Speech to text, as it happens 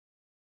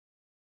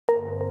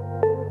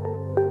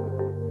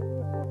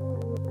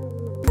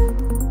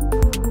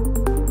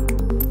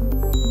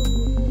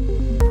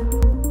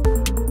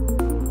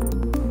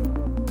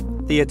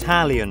The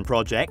Italian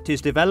project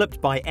is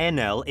developed by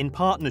Enel in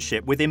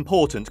partnership with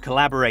important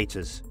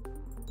collaborators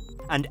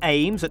and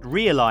aims at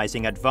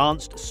realizing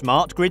advanced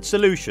smart grid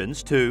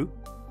solutions to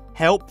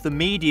help the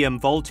medium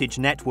voltage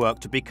network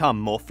to become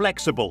more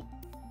flexible,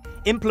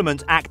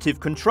 implement active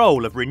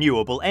control of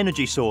renewable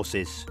energy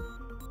sources,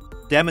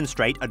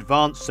 demonstrate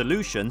advanced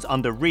solutions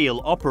under real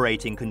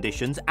operating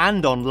conditions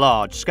and on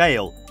large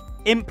scale,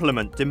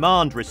 implement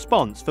demand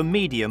response for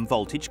medium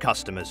voltage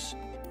customers.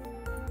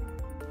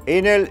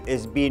 Enel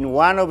has been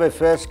one of the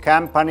first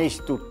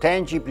companies to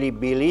tangibly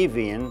believe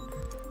in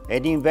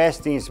and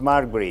invest in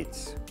smart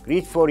grids.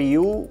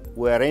 GRID4EU,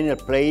 where Enel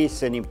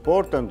plays an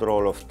important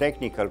role of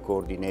technical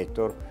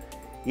coordinator,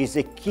 is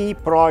a key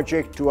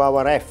project to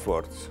our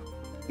efforts.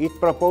 It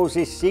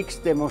proposes 6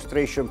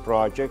 demonstration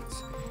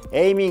projects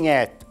aiming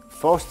at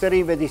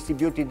fostering the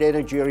distributed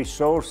energy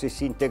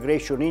resources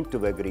integration into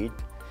the grid,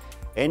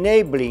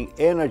 enabling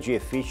energy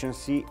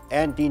efficiency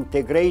and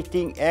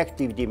integrating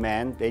active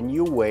demand and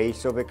new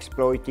ways of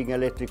exploiting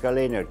electrical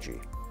energy.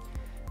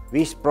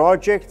 These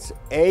projects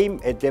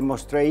aim at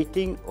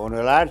demonstrating on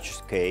a large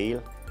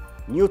scale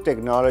new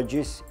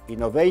technologies,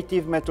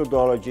 innovative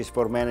methodologies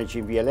for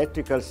managing the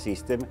electrical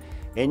system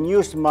and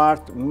new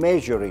smart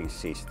measuring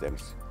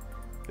systems.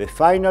 The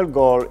final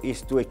goal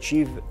is to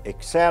achieve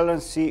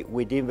excellency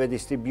within the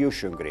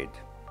distribution grid.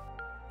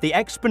 The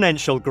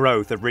exponential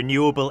growth of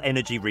renewable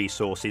energy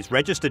resources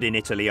registered in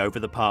Italy over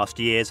the past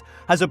years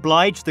has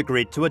obliged the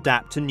grid to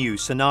adapt to new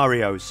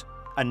scenarios,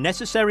 a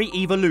necessary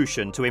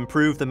evolution to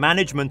improve the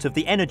management of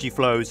the energy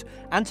flows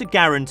and to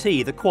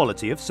guarantee the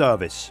quality of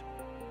service.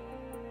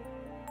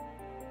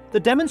 The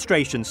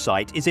demonstration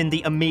site is in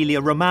the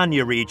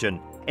Emilia-Romagna region,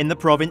 in the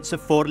province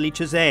of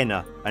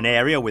Forlì-Cesena, an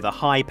area with a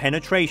high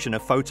penetration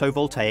of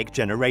photovoltaic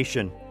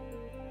generation.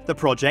 The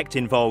project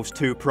involves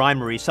 2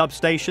 primary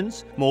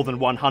substations, more than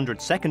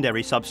 100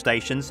 secondary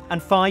substations,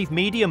 and 5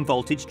 medium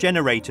voltage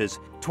generators.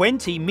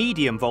 20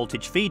 medium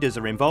voltage feeders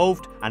are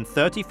involved, and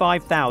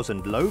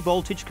 35,000 low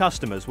voltage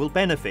customers will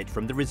benefit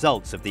from the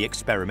results of the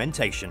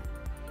experimentation.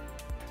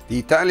 The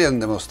Italian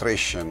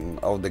demonstration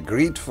of the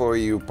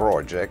GRID4EU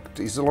project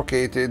is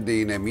located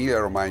in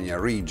Emilia-Romagna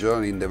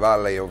region in the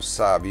Valley of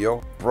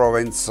Savio,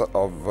 province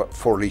of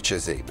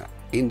Forlì-Cesena.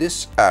 In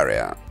this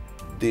area,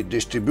 the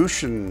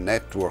distribution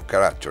network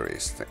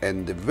characteristics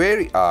and the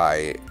very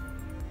high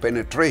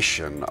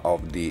penetration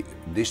of the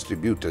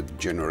distributed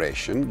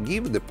generation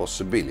give the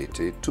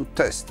possibility to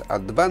test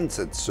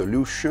advanced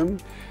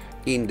solutions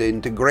in the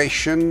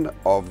integration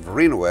of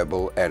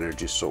renewable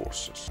energy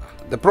sources.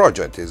 The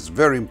project is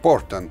very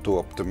important to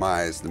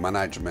optimize the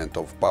management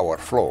of power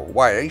flow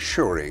while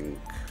ensuring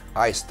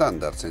high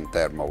standards in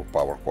terms of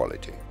power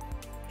quality.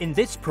 In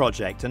this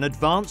project, an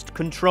advanced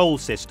control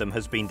system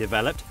has been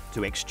developed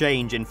to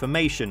exchange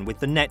information with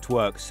the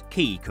network's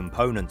key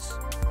components.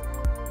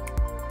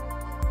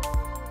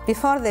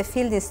 Before the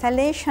field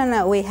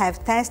installation, we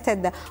have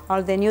tested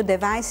all the new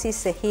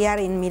devices here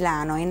in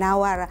Milano, in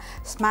our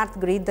Smart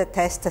Grid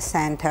Test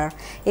Center.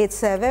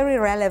 It's very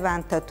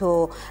relevant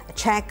to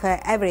check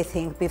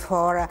everything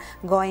before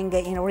going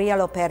in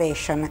real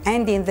operation.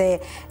 And in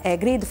the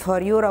Grid for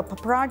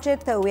Europe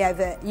project, we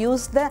have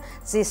used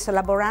this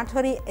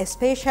laboratory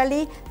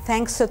especially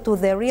thanks to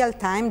the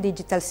real-time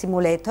digital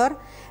simulator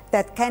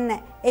that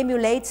can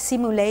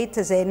simulate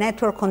the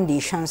network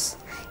conditions.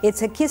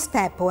 It's a key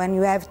step when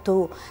you have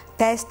to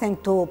test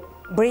and to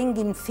bring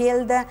in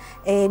field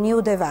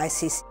new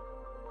devices.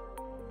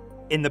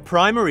 In the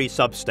primary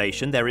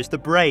substation, there is the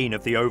brain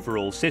of the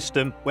overall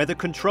system, where the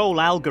control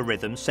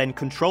algorithms send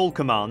control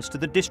commands to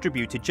the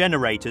distributed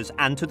generators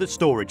and to the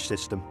storage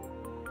system.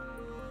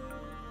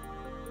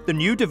 The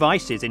new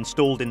devices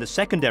installed in the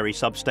secondary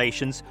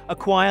substations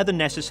acquire the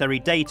necessary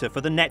data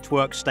for the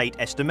network state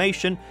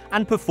estimation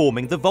and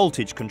performing the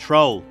voltage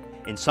control.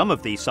 In some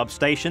of these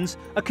substations,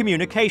 a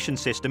communication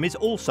system is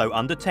also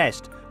under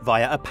test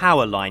via a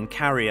power line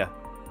carrier.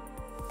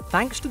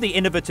 Thanks to the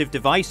innovative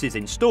devices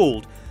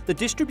installed, the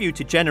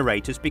distributed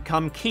generators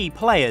become key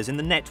players in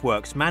the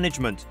network's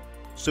management,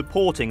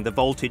 supporting the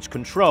voltage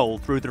control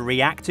through the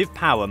reactive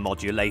power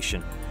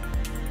modulation.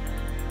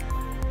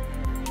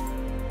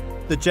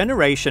 The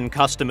generation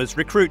customers'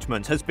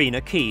 recruitment has been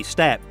a key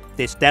step.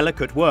 This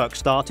delicate work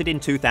started in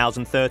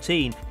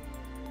 2013.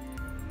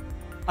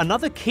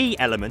 Another key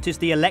element is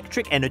the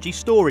electric energy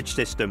storage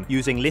system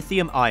using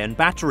lithium-ion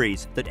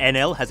batteries that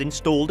Enel has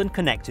installed and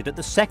connected at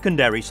the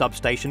secondary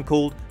substation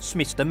called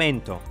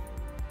smistamento.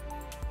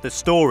 The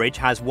storage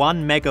has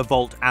 1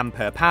 megavolt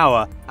ampere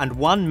power and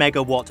 1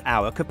 megawatt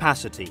hour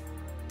capacity.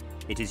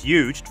 It is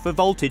used for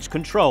voltage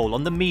control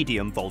on the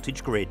medium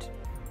voltage grid.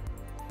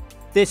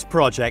 This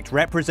project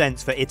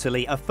represents for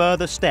Italy a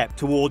further step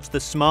towards the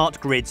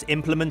smart grid's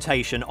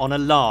implementation on a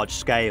large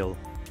scale.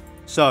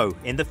 So,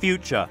 in the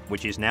future,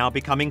 which is now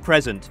becoming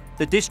present,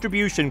 the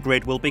distribution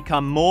grid will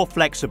become more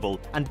flexible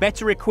and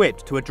better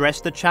equipped to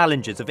address the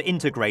challenges of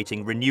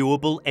integrating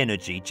renewable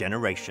energy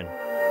generation.